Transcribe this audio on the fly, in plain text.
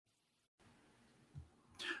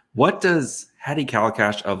What does Hadi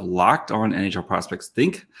Kalakeche of Locked On NHL Prospects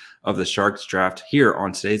think of the Sharks draft here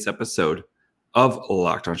on today's episode of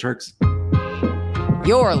Locked On Sharks?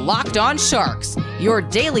 You're Locked On Sharks, your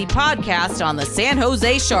daily podcast on the San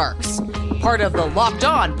Jose Sharks. Part of the Locked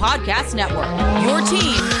On Podcast Network, your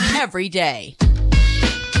team every day.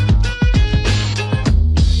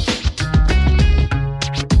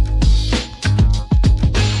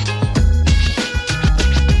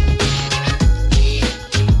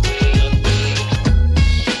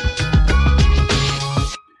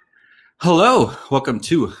 Hello, welcome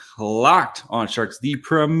to Locked On Sharks, the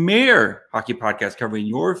premier hockey podcast covering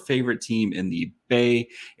your favorite team in the Bay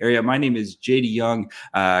Area. My name is JD Young,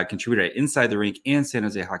 contributor at Inside the Rink and San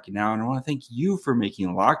Jose Hockey Now, and I want to thank you for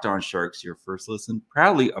making Locked On Sharks your first listen,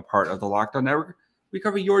 proudly a part of the Locked On Network. We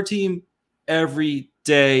cover your team every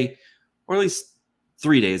day, or at least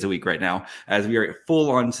 3 days a week right now, as we are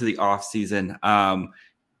full on to the off season.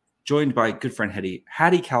 Joined by good friend Hadi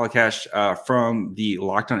Kalakeche from the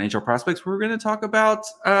Locked On NHL Prospects. We're going to talk about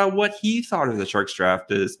what he thought of the Sharks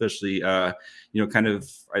draft, especially kind of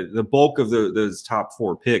the bulk of those top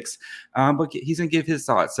four picks. But he's going to give his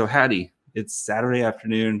thoughts. So Hadi, it's Saturday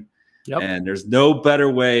afternoon, and there's no better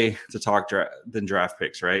way to talk than draft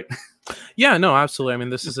picks, right? Yeah, no, absolutely. I mean,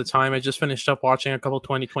 this is the time. I just finished up watching a couple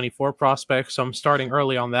 2024 prospects, so I'm starting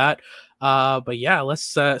early on that. But yeah,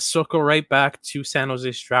 let's circle right back to San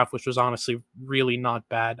Jose's draft, which was honestly really not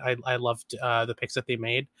bad. I loved the picks that they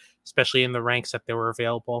made, especially in the ranks that they were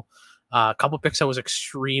available. A couple picks I was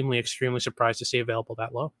extremely surprised to see available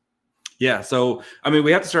that low. Yeah, so, I mean,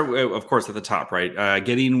 we have to start, of course, at the top, right?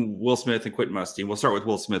 Getting Will Smith and Quentin Musty. We'll start with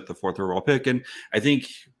Will Smith, the fourth overall pick, and I think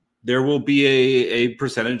there will be a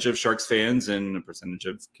percentage of Sharks fans and a percentage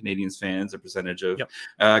of Canadians fans, a percentage of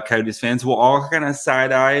Coyotes fans will all kind of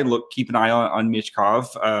side eye, keep an eye on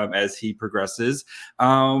Michkov as he progresses.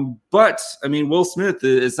 But I mean, Will Smith,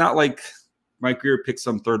 it's not like Mike Greer picked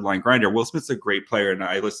some third line grinder. Will Smith's a great player, and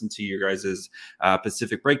I listened to your guys'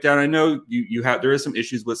 Pacific breakdown. I know there is some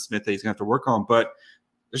issues with Smith that he's going to have to work on, but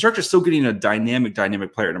the Sharks are still getting a dynamic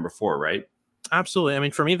player at number 4, right? Absolutely. I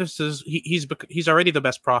mean, for me, he's already the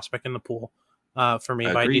best prospect in the pool for me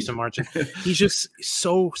by a decent margin. He's just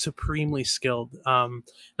so supremely skilled. Now,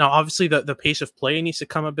 obviously, the pace of play needs to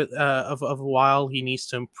come a bit of a while. He needs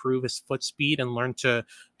to improve his foot speed and learn to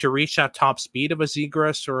reach that top speed of a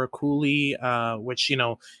Zegras or a Cooley, which,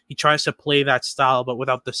 he tries to play that style, but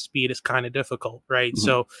without the speed is kind of difficult, right? Mm-hmm.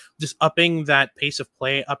 So just upping that pace of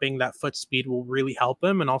play, upping that foot speed will really help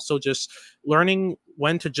him. And also just learning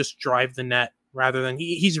when to just drive the net rather than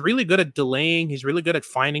he's really good at delaying. He's really good at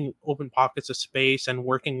finding open pockets of space and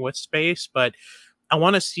working with space. But I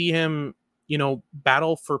want to see him,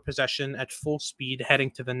 battle for possession at full speed, heading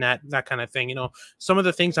to the net, that kind of thing. Some of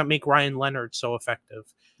the things that make Ryan Leonard so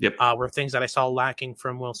effective were things that I saw lacking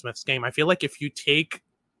from Will Smith's game. I feel like if you take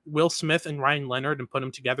Will Smith and Ryan Leonard and put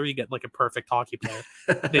them together, you get like a perfect hockey player.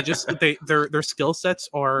 Their skill sets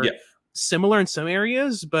are similar in some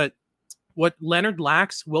areas, but what Leonard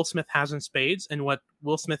lacks, Will Smith has in spades, and what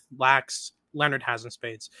Will Smith lacks, Leonard has in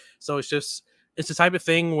spades. So it's the type of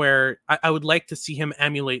thing where I would like to see him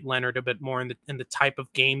emulate Leonard a bit more in the type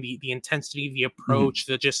of game, the intensity, the approach,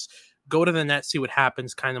 the just go to the net, see what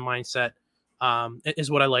happens kind of mindset is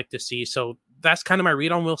what I like to see. So that's kind of my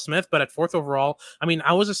read on Will Smith. But at fourth overall, I mean,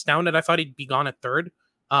 I was astounded. I thought he'd be gone at third.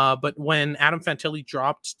 But when Adam Fantilli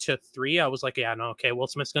dropped to 3, I was like, yeah, no, okay, Will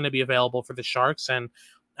Smith's going to be available for the Sharks, and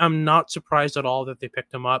I'm not surprised at all that they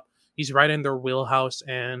picked him up. He's right in their wheelhouse,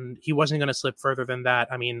 and he wasn't going to slip further than that.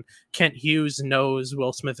 I mean, Kent Hughes knows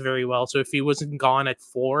Will Smith very well, so if he wasn't gone at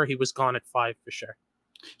 4, he was gone at 5 for sure.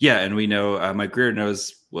 Yeah, and we know Mike Greer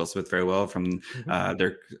knows Will Smith very well from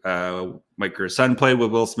their Mike Greer's son played with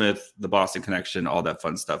Will Smith, the Boston Connection, all that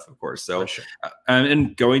fun stuff, of course. So,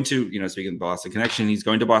 and going to, speaking of the Boston Connection, he's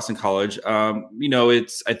going to Boston College.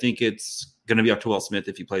 I think it's going to be up to Will Smith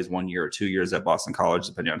if he plays 1 year or 2 years at Boston College,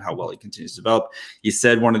 depending on how well he continues to develop. He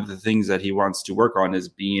said one of the things that he wants to work on is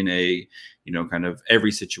being a, kind of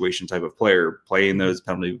every situation type of player, playing those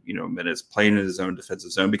penalty, minutes, playing in his own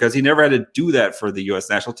defensive zone, because he never had to do that for the U.S.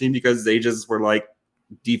 national team because they just were like,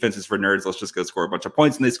 defense is for nerds. Let's just go score a bunch of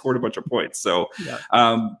points. And they scored a bunch of points. So,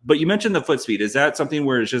 but you mentioned the foot speed. Is that something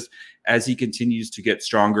where it's just as he continues to get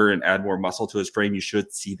stronger and add more muscle to his frame, you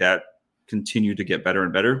should see that continue to get better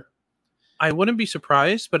and better? I wouldn't be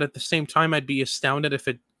surprised, but at the same time, I'd be astounded if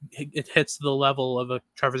it it hits the level of a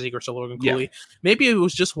Trevor Zegras or Logan Cooley. Maybe it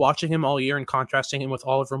was just watching him all year and contrasting him with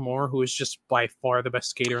Oliver Moore, who is just by far the best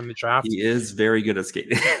skater in the draft. He is very good at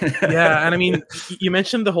skating. Yeah, and I mean, you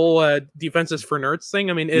mentioned the whole defenses for nerds thing.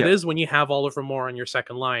 I mean, it is when you have Oliver Moore on your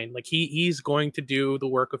second line. Like he's going to do the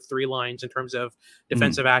work of three lines in terms of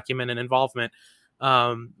defensive acumen and involvement.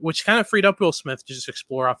 Which kind of freed up Will Smith to just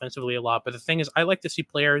explore offensively a lot. But the thing is, I like to see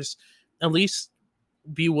players at least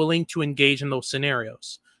be willing to engage in those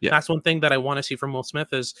scenarios. Yeah. That's one thing that I want to see from Will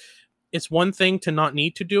Smith is it's one thing to not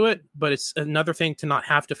need to do it, but it's another thing to not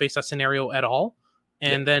have to face that scenario at all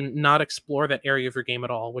and then not explore that area of your game at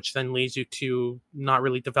all, which then leads you to not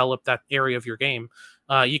really develop that area of your game.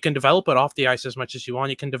 You can develop it off the ice as much as you want.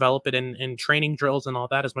 You can develop it in training drills and all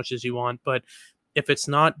that as much as you want, but if it's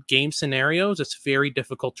not game scenarios, it's very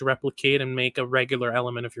difficult to replicate and make a regular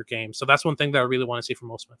element of your game. So that's one thing that I really want to see from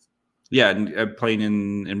Will Smith. Yeah, and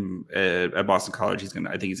playing at Boston College, I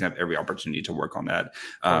think he's gonna have every opportunity to work on that,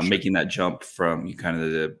 making that jump from kind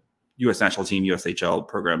of the U.S. national team, USHL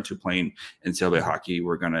program to playing NCAA hockey.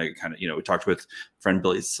 We're going to kind of, we talked with friend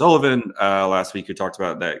Billy Sullivan last week who talked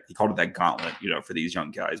about that. He called it that gauntlet, for these young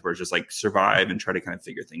guys where it's just like survive and try to kind of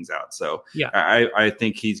figure things out. So yeah, I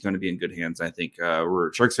think he's going to be in good hands. I think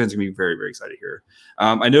we're Sharks fans are going to be very, very excited here.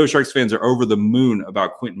 I know Sharks fans are over the moon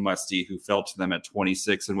about Quentin Musty, who fell to them at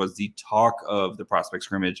 26 and was the talk of the prospect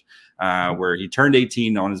scrimmage, where he turned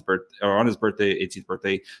 18 on his birthday, 18th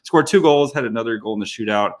birthday, scored 2 goals, had another goal in the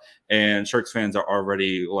shootout. And Sharks fans are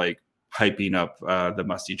already like hyping up the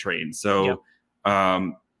Musty train. So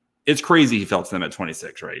it's crazy he fell to them at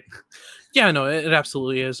 26, right? Yeah, no, it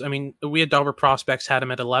absolutely is. I mean, we at Delver Prospects had him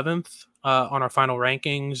at 11th on our final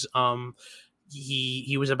rankings.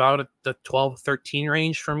 He was about at the 12-13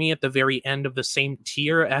 range for me at the very end of the same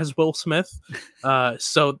tier as Will Smith.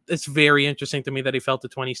 So it's very interesting to me that he fell to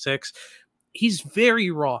 26. He's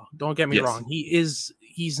very raw. Don't get me wrong.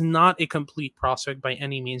 He's not a complete prospect by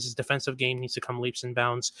any means. His defensive game needs to come leaps and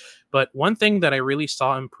bounds. But one thing that I really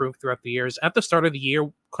saw improve throughout the years, at the start of the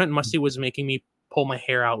year, Quentin Musty was making me pull my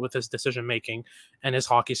hair out with his decision making and his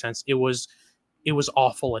hockey sense. It was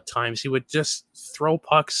awful at times. He would just throw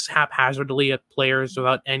pucks haphazardly at players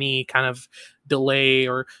without any kind of delay,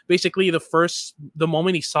 or basically the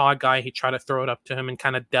moment he saw a guy, he'd try to throw it up to him and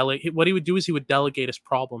kind of delegate. What he would do is he would delegate his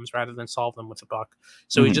problems rather than solve them with the puck.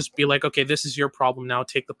 So he'd just be like, okay, this is your problem now,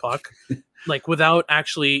 take the puck. Like without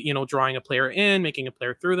actually, drawing a player in, making a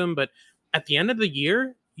player through them. But at the end of the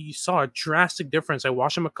year, you saw a drastic difference. I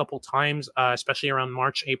watched him a couple times, especially around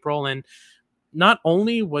March, April, and not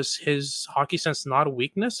only was his hockey sense not a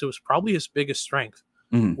weakness, it was probably his biggest strength,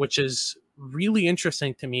 which is really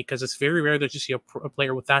interesting to me because it's very rare that you see a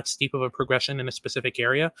player with that steep of a progression in a specific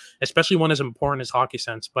area, especially one as important as hockey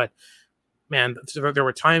sense. But man, there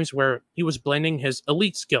were times where he was blending his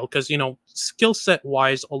elite skill because, skill set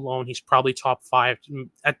wise alone, he's probably top 5,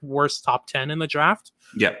 at worst top 10 in the draft.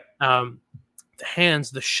 Yeah. The hands,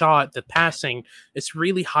 the shot, the passing, it's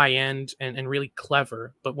really high end and really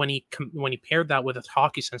clever. But when he paired that with his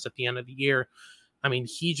hockey sense at the end of the year, I mean,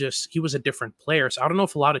 he was a different player. So I don't know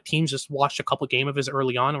if a lot of teams just watched a couple games of his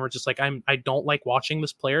early on and were just like, I don't like watching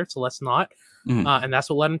this player, so let's not. And that's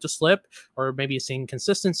what led him to slip, or maybe it's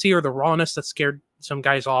inconsistency or the rawness that scared some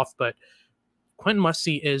guys off. But Quentin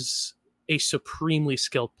Musty is a supremely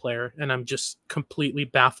skilled player, and I'm just completely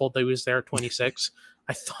baffled that he was there at 26.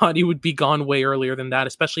 I thought he would be gone way earlier than that,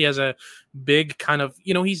 especially as a big kind of,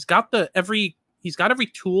 he's got every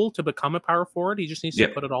tool to become a power forward. He just needs to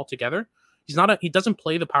put it all together. He doesn't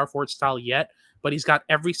play the power forward style yet, but he's got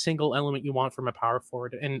every single element you want from a power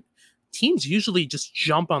forward. And teams usually just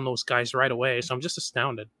jump on those guys right away. So I'm just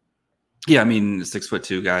astounded. Yeah. I mean,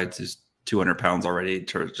 6'2" guy, just 200 pounds already,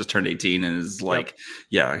 just turned 18 and is like,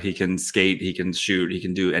 he can skate, he can shoot, he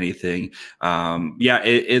can do anything.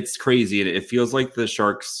 It's crazy. And it feels like the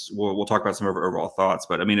Sharks, we'll talk about some of our overall thoughts,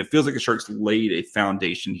 but I mean, it feels like the Sharks laid a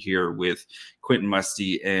foundation here with Quentin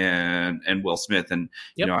Musty and Will Smith. And,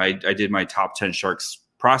 I did my top 10 Sharks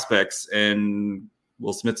prospects, and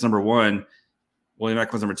Will Smith's number 1, William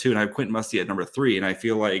Eklund's number 2, and I have Quentin Musty at number 3. And I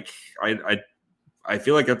feel like I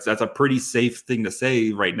feel like that's a pretty safe thing to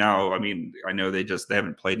say right now. I mean, I know they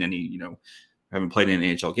haven't played any, haven't played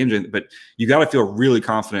any NHL games, but you got to feel really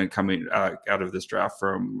confident coming out of this draft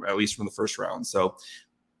at least from the first round. So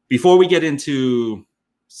before we get into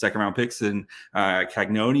second round picks and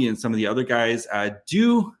Cagnoni and some of the other guys, I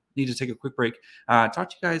do need to take a quick break,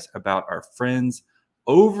 talk to you guys about our friends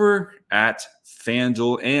over at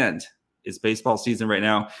FanDuel. And It's baseball season right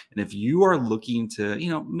now. And if you are looking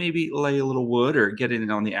to, maybe lay a little wood or get in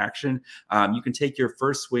on the action, you can take your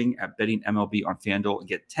first swing at betting MLB on FanDuel and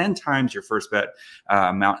get 10 times your first bet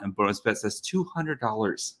amount in bonus bets. That's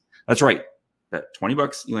 $200. That's right. Bet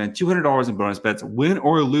 $20, you land $200 in bonus bets. Win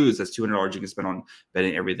or lose, that's $200 you can spend on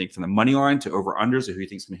betting everything from the money line to over-unders, so who you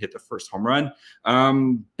think is going to hit the first home run.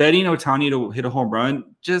 Betting Ohtani to hit a home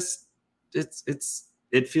run,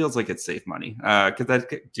 it feels like it's safe money because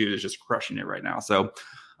that dude is just crushing it right now. So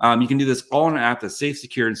you can do this all in an app that's safe,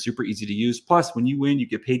 secure, and super easy to use. Plus, when you win, you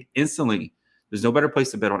get paid instantly. There's no better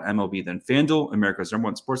place to bet on MLB than FanDuel, America's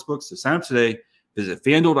 #1 sportsbook. So sign up today. Visit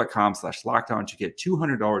FanDuel.com/lockedon to get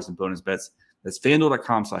 $200 in bonus bets. That's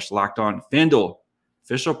FanDuel.com/lockedon. FanDuel,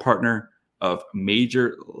 official partner of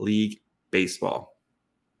Major League Baseball.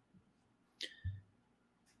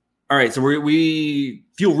 All right, so we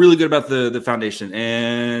feel really good about the foundation.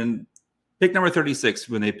 And pick number 36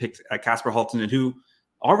 when they picked Casper Haltonen, who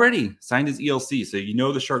already signed his ELC. So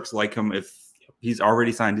the Sharks like him if he's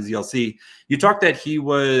already signed his ELC. You talked that he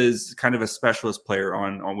was kind of a specialist player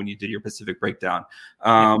on when you did your Pacific breakdown.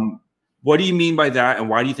 What do you mean by that, and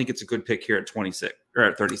why do you think it's a good pick here at 26 or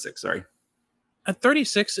at 36? Sorry. At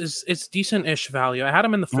 36 it's decent-ish value. I had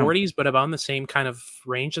him in the 40s, but about in the same kind of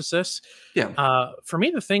range as this. Yeah. For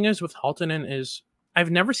me, the thing is with Haltonen is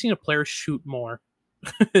I've never seen a player shoot more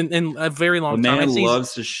in a very long time. Man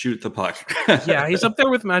loves to shoot the puck. Yeah, he's up there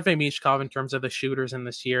with Matvei Michkov in terms of the shooters in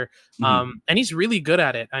this year. And he's really good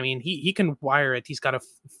at it. I mean, he can wire it. He's got a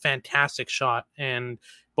fantastic shot, and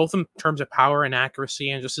both in terms of power and accuracy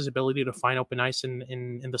and just his ability to find open ice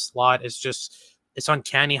in the slot is just, it's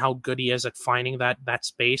uncanny how good he is at finding that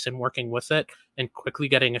space and working with it and quickly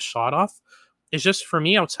getting a shot off. It's just, for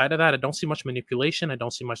me, outside of that, I don't see much manipulation. I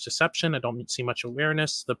don't see much deception. I don't see much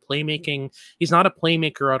awareness. The playmaking, he's not a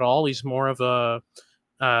playmaker at all. He's more of a,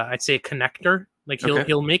 I'd say, a connector. Like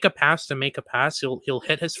he'll make a pass to make a pass. He'll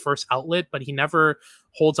hit his first outlet, but he never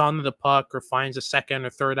holds on to the puck or finds a second or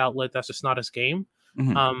third outlet. That's just not his game.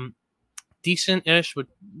 Decent-ish, would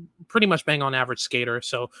pretty much bang on average skater.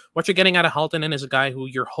 So what you're getting out of Haltonen is a guy who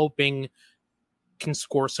you're hoping can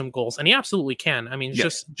score some goals, and he absolutely can. I mean,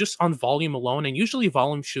 just on volume alone, and usually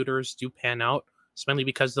volume shooters do pan out, especially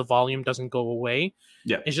because the volume doesn't go away.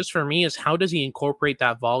 It's just, for me, is how does he incorporate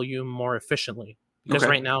that volume more efficiently? Because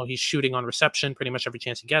right now he's shooting on reception pretty much every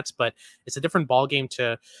chance he gets, but it's a different ball game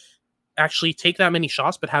to actually take that many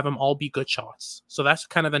shots, but have them all be good shots. So that's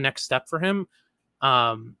kind of the next step for him.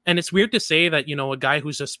 And it's weird to say that, a guy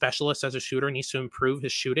who's a specialist as a shooter needs to improve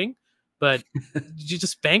his shooting, but you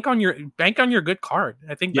just bank on your good card.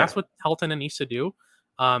 I think that's what Haltonen needs to do.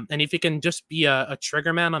 And if he can just be a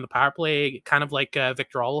trigger man on the power play, kind of like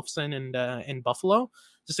Victor Olofsson in Buffalo,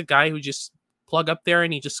 just a guy who just plug up there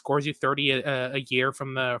and he just scores you 30 a year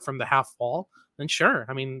from the half wall, then sure.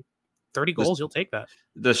 I mean, 30 goals, you'll take that.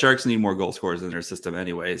 The Sharks need more goal scorers in their system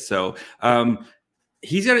anyway. So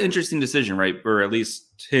he's got an interesting decision, right? Or at least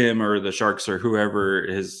him or the Sharks or whoever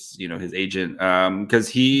his agent, because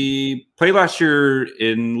he played last year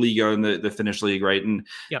in Liga in the Finnish league, right? And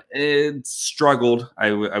it struggled.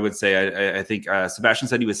 I would say. I think Sebastian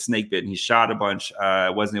said he was snake bitten. He shot a bunch,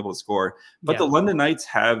 wasn't able to score. But the London Knights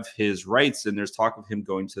have his rights, and there's talk of him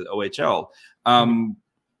going to the OHL.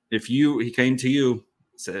 If he came to you,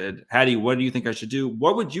 said, Hadi, what do you think I should do?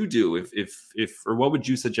 What would you do if or what would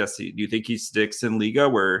you suggest? Do you think he sticks in Liga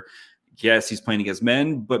where, yes, he's playing against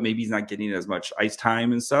men, but maybe he's not getting as much ice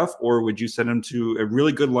time and stuff? Or would you send him to a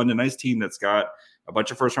really good London Ice team that's got a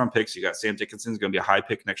bunch of first round picks? You got Sam Dickinson's going to be a high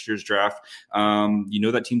pick next year's draft.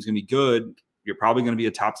 That team's going to be good. You're probably going to be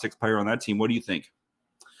a top 6 player on that team. What do you think?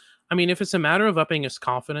 I mean, if it's a matter of upping his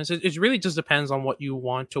confidence, it really just depends on what you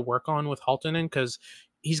want to work on with Haltonen, because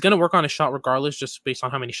he's going to work on his shot regardless, just based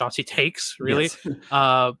on how many shots he takes, really.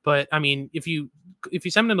 Yes. But I mean, if you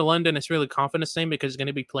send him to London, it's really a confidence thing, because he's going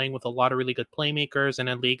to be playing with a lot of really good playmakers in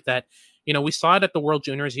a league that, we saw it at the World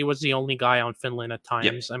Juniors. He was the only guy on Finland at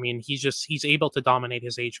times. Yep. I mean, he's able to dominate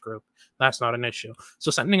his age group. That's not an issue. So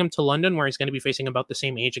sending him to London, where he's going to be facing about the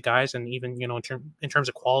same age of guys, and even, in terms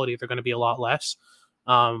of quality, they're going to be a lot less.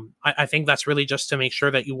 I think that's really just to make sure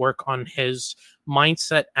that you work on his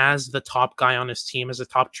mindset as the top guy on his team, as a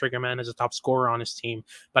top triggerman, as a top scorer on his team.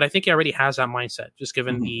 But I think he already has that mindset, just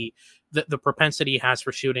given the propensity he has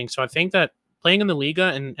for shooting. So I think that playing in the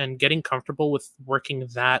Liga and getting comfortable with working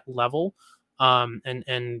that level,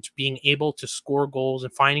 and being able to score goals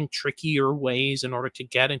and finding trickier ways in order to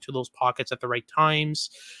get into those pockets at the right times,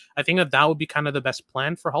 I think that would be kind of the best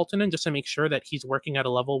plan for Haltonen, just to make sure that he's working at a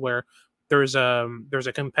level where there's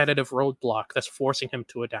a competitive roadblock that's forcing him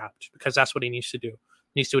to adapt, because that's what he needs to do.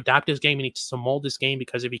 needs to adapt his game. He needs to mold his game,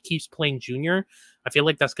 because if he keeps playing junior, I feel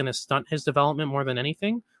like that's going to stunt his development more than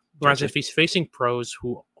anything. Whereas if he's facing pros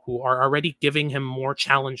who are already giving him more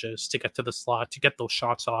challenges to get to the slot, to get those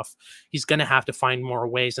shots off, he's going to have to find more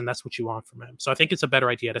ways, and that's what you want from him. So I think it's a better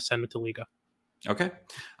idea to send him to Liga. Okay.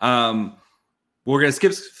 We're going to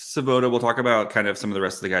skip Svoboda. We'll talk about kind of some of the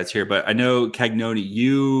rest of the guys here. But I know, Cagnoni,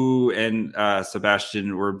 you and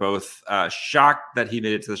Sebastian were both shocked that he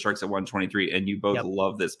made it to the Sharks at 123, and you both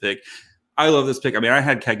love this pick. I love this pick. I mean, I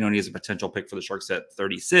had Cagnoni as a potential pick for the Sharks at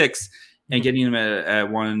 36, and getting him at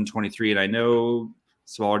 123. And I know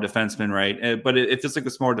smaller defensemen, right? But it feels like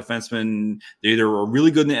the smaller defensemen, they either are really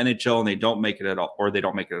good in the NHL and they don't make it at all, or they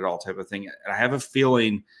don't make it at all type of thing. And I have a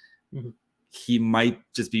feeling he might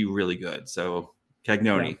just be really good. So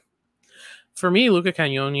Cagnoni. Yeah. For me, Luca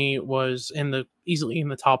Cagnoni was easily in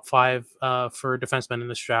the top 5 for defensemen in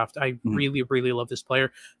this draft. I really, really love this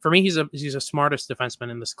player. For me, he's the smartest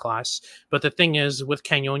defenseman in this class. But the thing is, with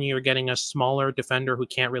Cagnoni, you're getting a smaller defender who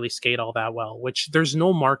can't really skate all that well, which there's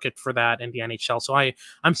no market for that in the NHL. So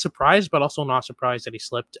I'm surprised, but also not surprised that he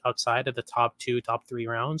slipped outside of the top 2, top 3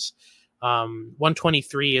 rounds.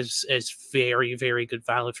 123 is very, very good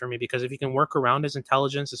value for me, because if you can work around his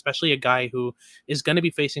intelligence, especially a guy who is going to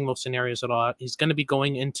be facing those scenarios a lot, he's going to be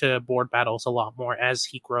going into board battles a lot more as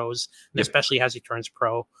he grows, and especially as he turns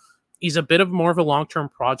pro. He's a bit of more of a long-term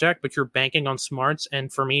project, but you're banking on smarts,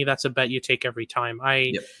 and for me, that's a bet you take every time.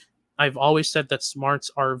 I've always said that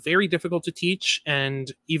smarts are very difficult to teach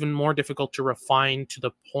and even more difficult to refine to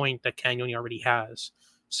the point that Cagnoni already has.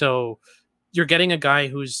 So you're getting a guy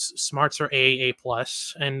whose smarts are A+,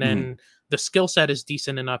 and then the skill set is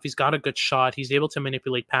decent enough. He's got a good shot. He's able to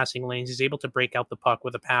manipulate passing lanes. He's able to break out the puck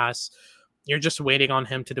with a pass. You're just waiting on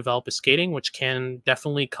him to develop his skating, which can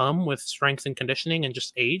definitely come with strength and conditioning and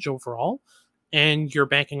just age overall. And you're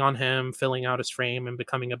banking on him filling out his frame and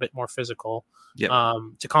becoming a bit more physical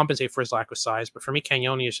to compensate for his lack of size. But for me,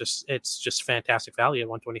 Cagnoni it's just fantastic value at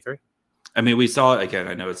 123. I mean, we saw, again,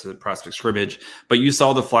 I know it's a prospect scrimmage, but you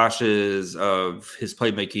saw the flashes of his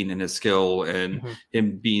playmaking and his skill and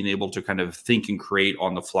him being able to kind of think and create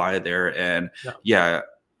on the fly there. And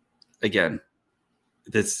again,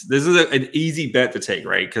 this is an easy bet to take,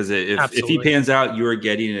 right? Because if he pans out, you are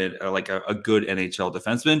getting a good NHL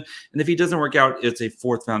defenseman, and if he doesn't work out, it's a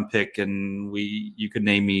 4th round pick, and you could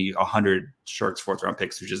name me 100 Sharks 4th round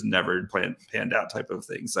picks who just never panned out type of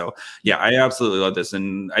thing. So yeah, I absolutely love this,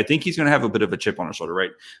 and I think he's going to have a bit of a chip on his shoulder,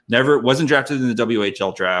 right? Wasn't drafted in the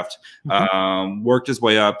WHL draft, worked his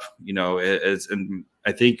way up, and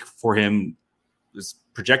I think for him, was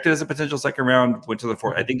projected as a potential 2nd round, went to the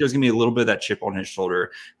 4th. I think there's going to be a little bit of that chip on his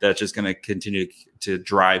shoulder that's just going to continue to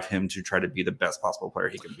drive him to try to be the best possible player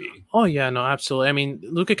he can be. Oh, yeah, no, absolutely. I mean,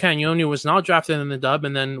 Luca Cagnoni was not drafted in the dub,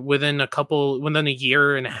 and then within a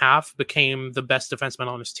year and a half became the best defenseman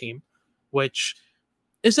on his team, which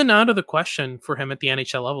isn't out of the question for him at the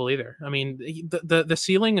NHL level either. I mean, the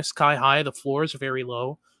ceiling is sky high. The floor is very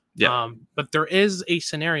low. Yeah. But there is a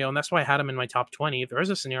scenario, and that's why I had him in my top 20. There is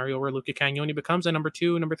a scenario where Luca Cagnoni becomes a number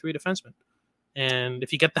 2, number 3 defenseman. And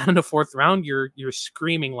if you get that in the 4th round, you're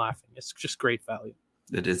screaming laughing. It's just great value.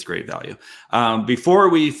 It is great value. Before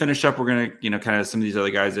we finish up, we're going to, kind of some of these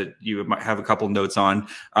other guys that you might have a couple notes on.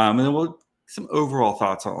 And then we'll some overall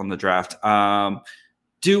thoughts on the draft.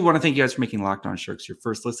 Do want to thank you guys for making Locked On Sharks your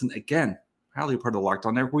first listen. Again, proudly part of the Locked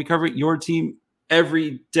On Network. We cover your team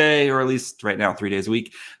every day, or at least right now, 3 days a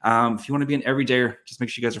week. If you want to be an everydayer, just make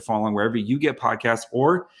sure you guys are following wherever you get podcasts,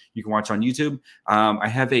 or you can watch on YouTube. I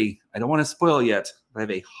don't want to spoil it yet, but I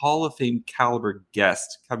have a Hall of Fame caliber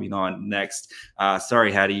guest coming on next.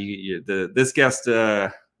 Sorry, Hadi, this guest,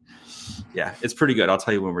 it's pretty good. I'll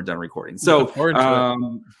tell you when we're done recording. So,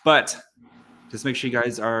 but just make sure you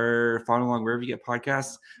guys are following along wherever you get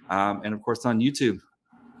podcasts, and of course on YouTube.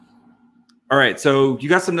 All right, so you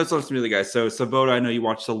got some notes on some of the guys. So Svoboda, I know you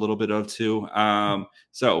watched a little bit of too.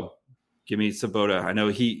 So give me Svoboda. I know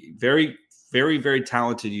he very, very, very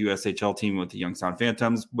talented USHL team with the Youngstown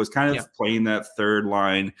Phantoms, was kind of playing that 3rd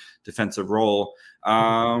line defensive role.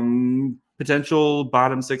 Potential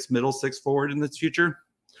bottom 6, middle 6 forward in the future.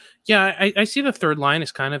 Yeah, I see the 3rd line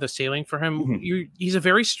is kind of the ceiling for him. He's a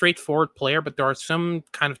very straightforward player, but there are some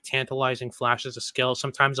kind of tantalizing flashes of skill.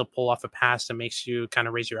 Sometimes he'll pull off a pass that makes you kind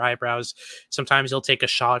of raise your eyebrows. Sometimes he'll take a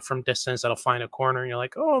shot from distance that'll find a corner, and you're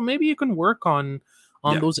like, oh, maybe you can work on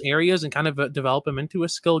those areas and kind of develop him into a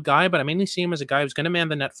skilled guy. But I mainly see him as a guy who's going to man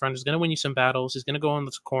the net front, who's going to win you some battles, he's going to go on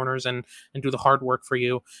those corners and do the hard work for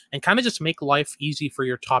you, and kind of just make life easy for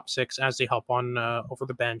your top 6 as they hop on over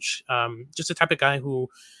the bench. Just the type of guy who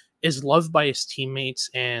is loved by his teammates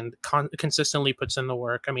and consistently puts in the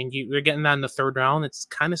work. I mean, you're getting that in the third round. It's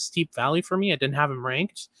kind of steep valley for me. I didn't have him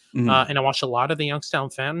ranked, and I watched a lot of the Youngstown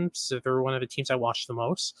Phantoms. They're one of the teams I watched the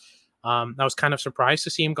most. I was kind of surprised to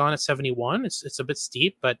see him gone at 71. It's a bit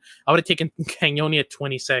steep, but I would have taken Cagnoni at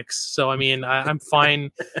 26. So I mean, I'm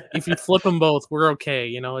fine if you flip them both. We're okay.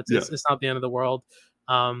 It's not the end of the world.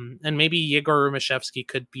 And maybe Yegor Mashevsky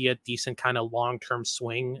could be a decent kind of long-term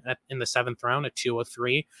swing in the 7th round at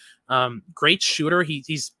 203. Great shooter.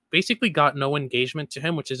 He's basically got no engagement to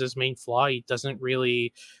him, which is his main flaw. He doesn't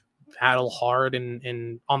really paddle hard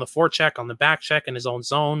and on the forecheck, on the back check, in his own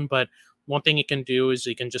zone, but one thing he can do is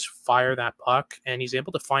he can just fire that puck, and he's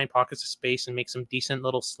able to find pockets of space and make some decent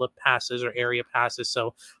little slip passes or area passes.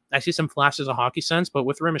 So I see some flashes of hockey sense, but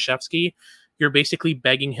with Rimashevsky, you're basically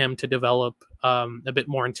begging him to develop a bit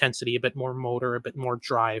more intensity, a bit more motor, a bit more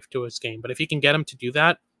drive to his game. But if you can get him to do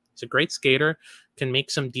that, he's a great skater, can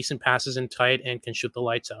make some decent passes in tight, and can shoot the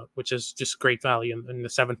lights out, which is just great value in the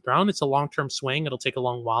 7th round. It's a long-term swing. It'll take a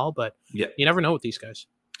long while, but you never know with these guys.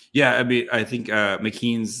 Yeah, I mean, I think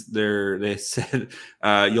McKean's they said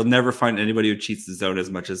you'll never find anybody who cheats the zone as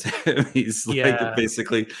much as him. He's like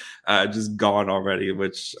basically just gone already,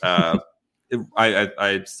 which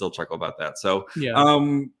I still chuckle about that. So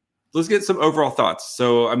let's get some overall thoughts.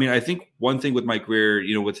 So, I mean, I think one thing with Mike Greer,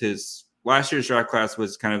 with his last year's draft class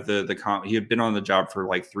was kind of the he had been on the job for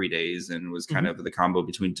like 3 days and was kind of the combo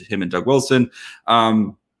between him and Doug Wilson.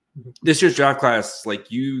 This year's draft class,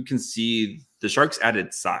 like you can see the Sharks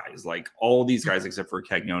added size. Like all these guys except for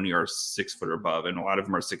Cagnoni are 6 foot or above, and a lot of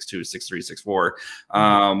them are 6'2", 6'3",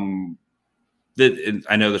 6'4".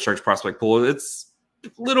 I know the Sharks prospect pool, it's a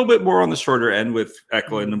little bit more on the shorter end with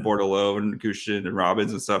Eklund and Bordelot and Gushin and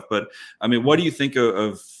Robbins and stuff. But I mean, what do you think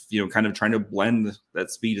of kind of trying to blend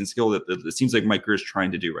that speed and skill that it seems like Mike Greer is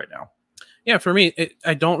trying to do right now? Yeah, for me,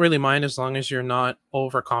 I don't really mind as long as you're not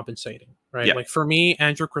overcompensating, right? Yeah. Like for me,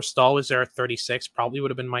 Andrew Cristall was there at 36, probably would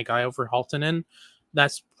have been my guy over Haltonen.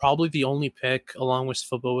 That's probably the only pick along with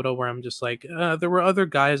Svoboda where I'm just like, there were other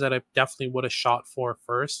guys that I definitely would have shot for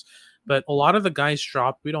first. But a lot of the guys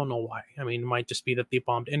dropped. We don't know why. I mean, it might just be that they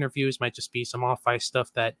bombed interviews, might just be some off-ice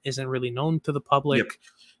stuff that isn't really known to the public.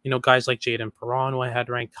 Yep. Guys like Jaden Perron, who I had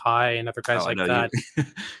ranked high, and other guys like that.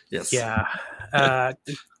 Yes. Yeah.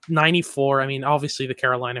 94. I mean, obviously the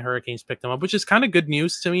Carolina Hurricanes picked him up, which is kind of good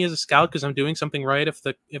news to me as a scout because I'm doing something right if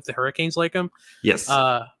the Hurricanes like him. Yes.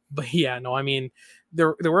 But yeah, no, I mean,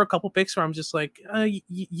 there were a couple picks where I'm just like,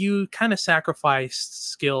 you kind of sacrificed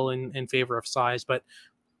skill in favor of size, but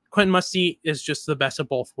Quentin Musty is just the best of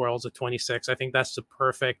both worlds at 26. I think that's the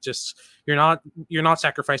perfect. Just you're not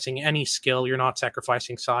sacrificing any skill. You're not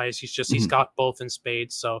sacrificing size. He's got both in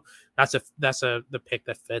spades. So that's the pick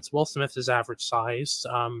that fits. Will Smith is average size.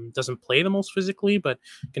 Doesn't play the most physically, but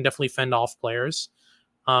can definitely fend off players.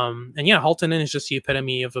 And yeah, Haltonen is just the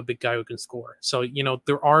epitome of a big guy who can score. So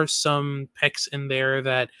there are some picks in there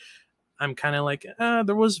that I'm kind of like,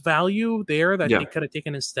 there was value there that they could have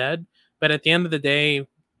taken instead. But at the end of the day,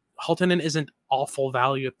 Haltonen isn't awful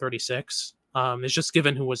value at 36. It's just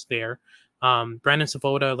given who was there. Brandon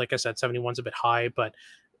Svoboda, like I said, 71's a bit high, but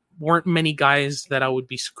weren't many guys that I would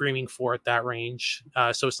be screaming for at that range.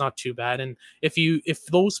 So it's not too bad. And if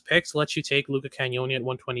those picks let you take Luca Cagnoni at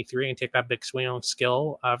 123 and take that big swing on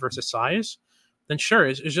skill versus size, then sure,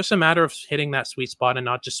 it's just a matter of hitting that sweet spot and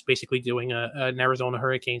not just basically doing an Arizona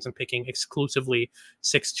Hurricanes and picking exclusively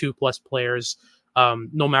 6'2" plus players.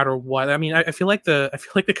 No matter what. I mean, I feel like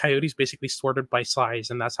the Coyotes basically sorted by size,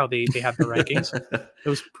 and that's how they had the rankings. It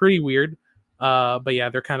was pretty weird. But yeah,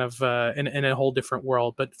 they're kind of in a whole different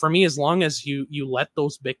world. But for me, as long as you let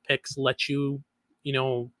those big picks let you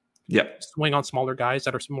swing on smaller guys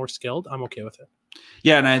that are more skilled, I'm okay with it.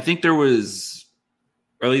 Yeah, and I think there was,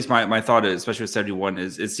 or at least my thought is, especially with 71,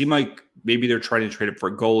 is it seemed like maybe they're trying to trade up for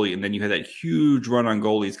a goalie, and then you had that huge run on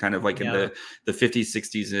goalies kind of like in the 50s,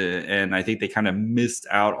 60s, and I think they kind of missed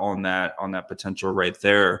out on that potential right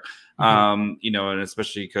there. And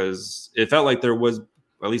especially because it felt like there was,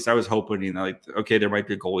 at least I was hoping, like, okay, there might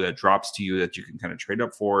be a goalie that drops to you that you can kind of trade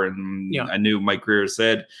up for. And I knew Mike Greer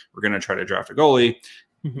said, we're going to try to draft a goalie.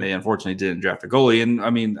 They unfortunately didn't draft a goalie. And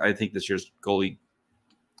I mean, I think this year's goalie,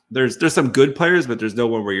 there's some good players, but there's no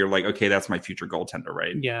one where you're like, okay, that's my future goaltender,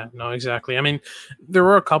 right? Yeah, no, exactly. I mean, there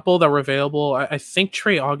were a couple that were available. I think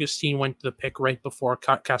Trey Augustine went to the pick right before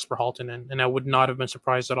Kasper Haltonen, and I would not have been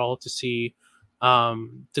surprised at all to see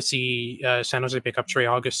San Jose pick up Trey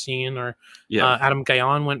Augustine, or Adam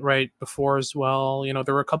Gajan went right before as well.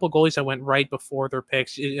 There were a couple goalies that went right before their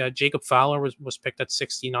picks. Jacob Fowler was picked at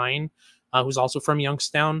 69, who's also from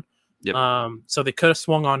Youngstown. Yep. So they could have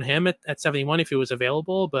swung on him at 71 if he was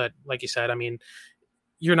available. But like you said, I mean,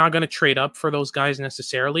 you're not going to trade up for those guys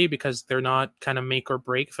necessarily because they're not kind of make or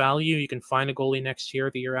break value. You can find a goalie next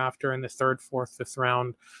year, the year after, in the third, fourth, fifth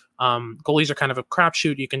round. Goalies are kind of a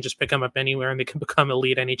crapshoot. You can just pick them up anywhere and they can become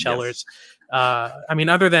elite NHLers. Yes. I mean,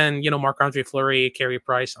 other than, Marc-Andre Fleury, Carey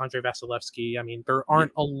Price, Andrei Vasilevsky, I mean, there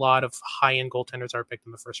aren't a lot of high-end goaltenders that are picked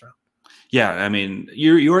in the first round. Yeah, I mean,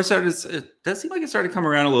 you are starting to, it does seem like it's starting to come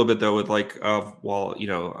around a little bit though with like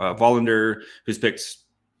Vollander, who's picked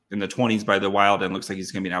in the 20s by the Wild and looks like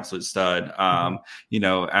he's going to be an absolute stud.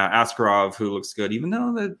 Askarov, who looks good, even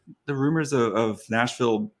though the rumors of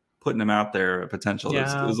Nashville putting him out there potential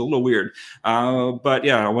is a little weird. But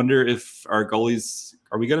yeah, I wonder if our goalies,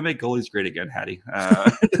 are we going to make goalies great again, Hadi?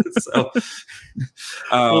 So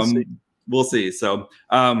we'll see. So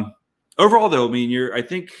overall though, I mean, I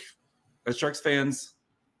think as Sharks fans,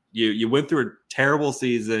 you went through a terrible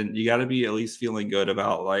season. You got to be at least feeling good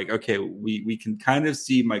about like, okay, we can kind of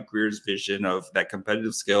see Mike Greer's vision of that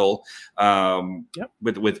competitive skill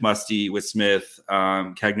with Musty, with Smith,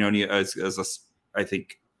 Cagnoni as I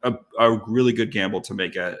think a really good gamble to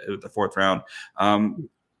make at the fourth round. I'm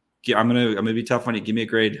gonna be tough on you. Give me a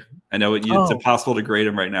grade. I know it's impossible to grade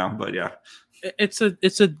him right now, but yeah. It's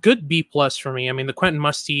a good B+ for me. I mean, the Quentin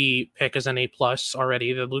Musty pick is an A+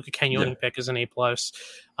 already. The Luca Cagnoni pick is an A+.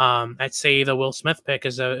 I'd say the Will Smith pick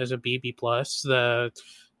is a B+. The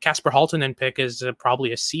Kasper Haltonen pick is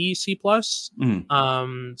probably a C+. Svoboda's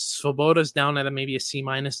down at maybe a C-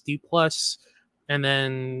 D+. And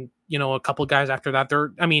then, a couple guys after that.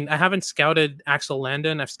 I haven't scouted Axel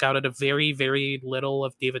Landon. I've scouted a very, very little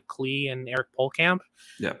of David Klee and Eric Polkamp.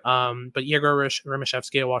 Yeah. But Yegor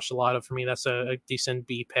Rimashevsky, I watched a lot of. For me, that's a decent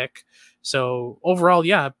B pick. So overall,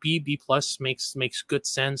 B+ makes good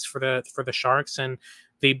sense for the Sharks, and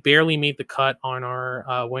they barely made the cut on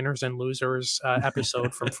our winners and losers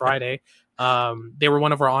episode from Friday. They were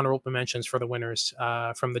one of our honorable mentions for the winners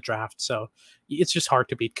from the draft. So it's just hard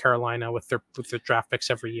to beat Carolina with their draft picks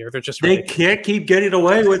every year. They're just ridiculous. Can't keep getting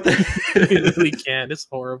away with it. They really can't. It's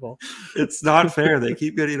horrible. It's not fair. They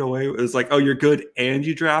keep getting away. It's like, oh, you're good and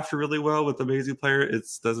you draft really well with amazing player. It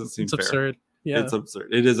doesn't seem fair. It's absurd. Yeah, it's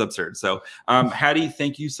absurd. It is absurd. So, Hadi,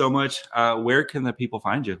 thank you so much. Where can the people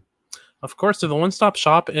find you? Of course, so the one-stop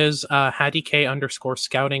shop is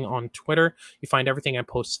HadiK_scouting on Twitter. You find everything I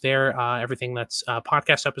post there, everything that's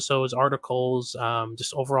podcast episodes, articles,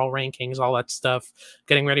 just overall rankings, all that stuff.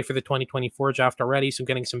 Getting ready for the 2024 draft already, so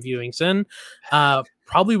getting some viewings in.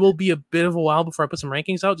 Probably will be a bit of a while before I put some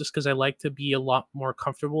rankings out, just because I like to be a lot more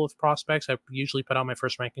comfortable with prospects. I usually put out my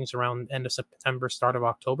first rankings around end of September, start of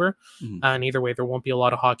October. And either way, there won't be a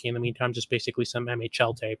lot of hockey in the meantime, just basically some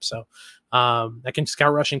MHL tape. So I can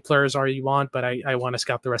scout rushing players all you want, but I want to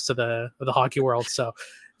scout the rest of the hockey world. So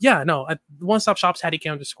one-stop shop's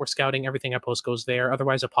HadiK_scouting. Everything I post goes there.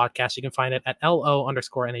 Otherwise, a podcast, you can find it at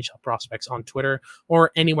LO_NHL Prospects on Twitter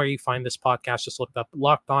or anywhere you find this podcast. Just look up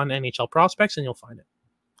Locked On NHL Prospects and you'll find it.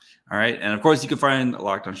 All right. And of course, you can find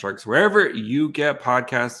Locked On Sharks wherever you get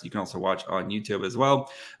podcasts. You can also watch on YouTube as well.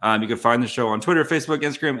 You can find the show on Twitter, Facebook,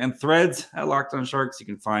 Instagram, and Threads at Locked On Sharks. You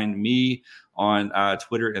can find me on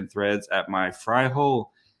Twitter and Threads at my fry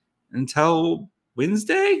hole. Until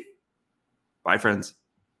Wednesday, bye, friends.